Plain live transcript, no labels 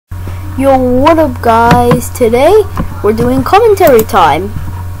Yo, what up guys? Today we're doing commentary time.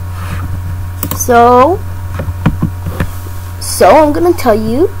 So I'm gonna tell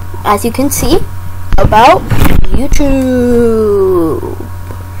you, as you can see, about YouTube.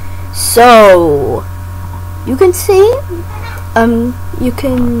 So you can see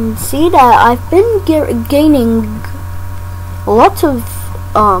that I've been gaining lots of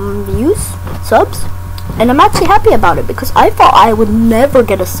views, subs, and I'm actually happy about it because I thought I would never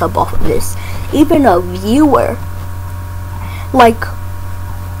get a sub off of this, even a viewer. Like,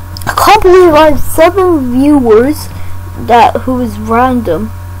 I can't believe I have 7 viewers who is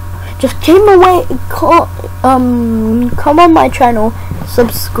random just came away, come on my channel,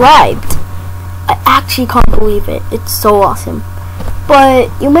 subscribed. I actually can't believe it. It's so awesome. But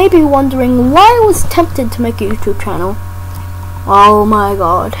you may be wondering why I was tempted to make a YouTube channel. Oh my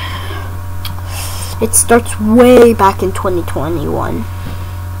god. It starts way back in 2021.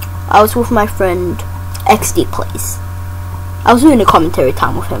 I was with my friend XD Plays. I was doing a commentary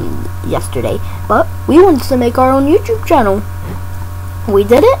time with him yesterday, but we wanted to make our own YouTube channel. We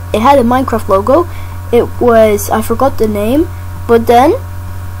did it. It had a Minecraft logo. It was, I forgot the name, but then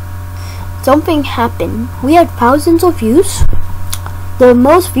something happened. We had thousands of views. The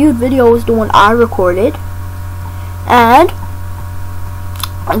most viewed video was the one I recorded, and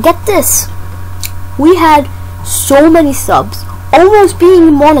get this, we had so many subs, almost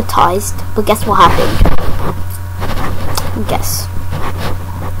being monetized, but guess what happened? Guess.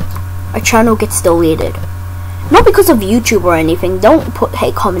 Our channel gets deleted. Not because of YouTube or anything, don't put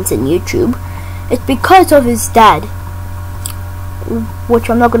hate comments in YouTube. It's because of his dad, which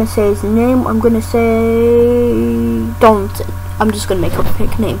I'm not going to say his name, I'm going to say Donaldson. I'm just going to make up a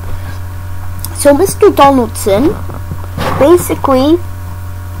fake name. So Mr. Donaldson basically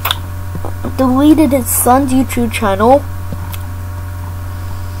deleted his son's YouTube channel,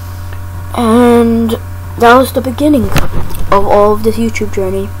 and that was the beginning of all of this YouTube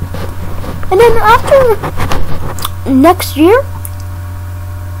journey. And then after next year,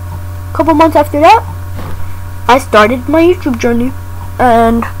 a couple months after that, I started my YouTube journey,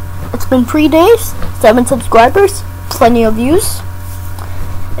 and it's been 3 days, 7 subscribers, plenty of views,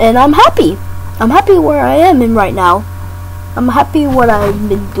 and I'm happy. I'm happy where I am in right now. I'm happy what I've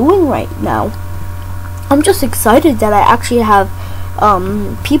been doing right now. I'm just excited that I actually have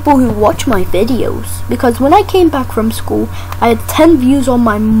people who watch my videos, because when I came back from school, I had 10 views on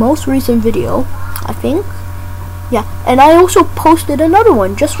my most recent video, I think. Yeah, and I also posted another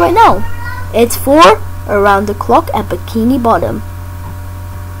one just right now. It's for Around the Clock at Bikini Bottom.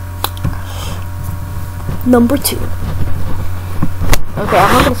 Number 2. Okay,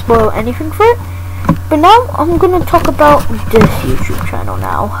 I'm not gonna spoil anything for it, but now I'm gonna talk about this YouTube channel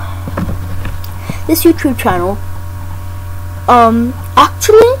now. This YouTube channel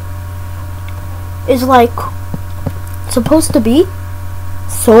actually is like supposed to be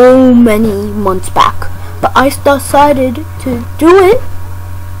so many months back, but I decided to do it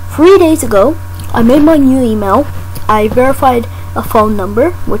 3 days ago. I made my new email, I verified a phone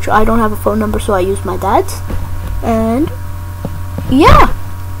number, which I don't have a phone number, so I used my dad's, and yeah,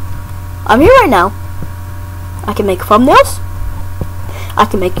 I'm here right now. I can make thumbnails, I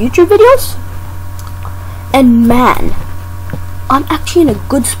can make YouTube videos, and man, I'm actually in a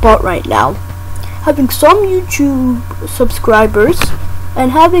good spot right now, having some YouTube subscribers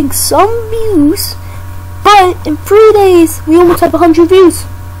and having some views, but in 3 days we almost have 100 views.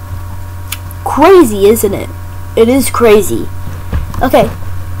 Crazy, isn't it? It is crazy. Okay,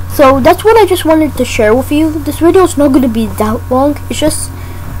 so that's what I just wanted to share with you. This video is not going to be that long, it's just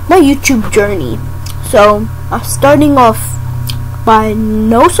my YouTube journey. So I'm starting off by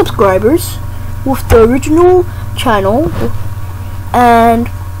no subscribers with the original channel, and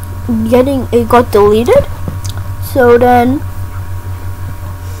it got deleted. So then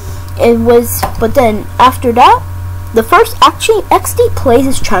but then after that, the first, actually XD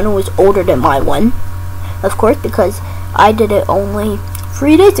Plays' channel is older than my one, of course, because I did it only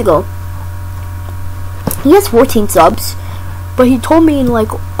 3 days ago. He has 14 subs, but he told me in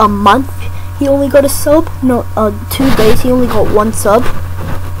like a month he only got a sub. No, 2 days he only got 1 sub.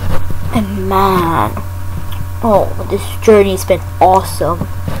 And man, oh, this journey's been awesome.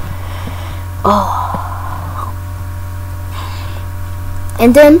 Oh.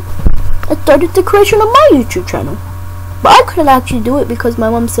 And then I started the creation of my YouTube channel. But I couldn't actually do it because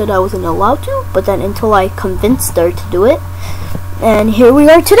my mom said I wasn't allowed to, but then until I convinced her to do it, and here we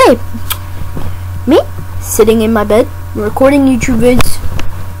are today. Me, sitting in my bed, recording YouTube vids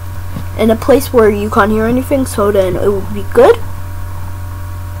in a place where you can't hear anything, so then it would be good.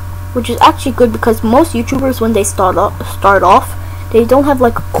 Which is actually good because most YouTubers, when they start off, They don't have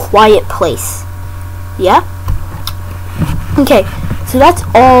like a quiet place. Yeah? Okay, so that's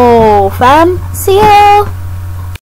all, fam. See ya!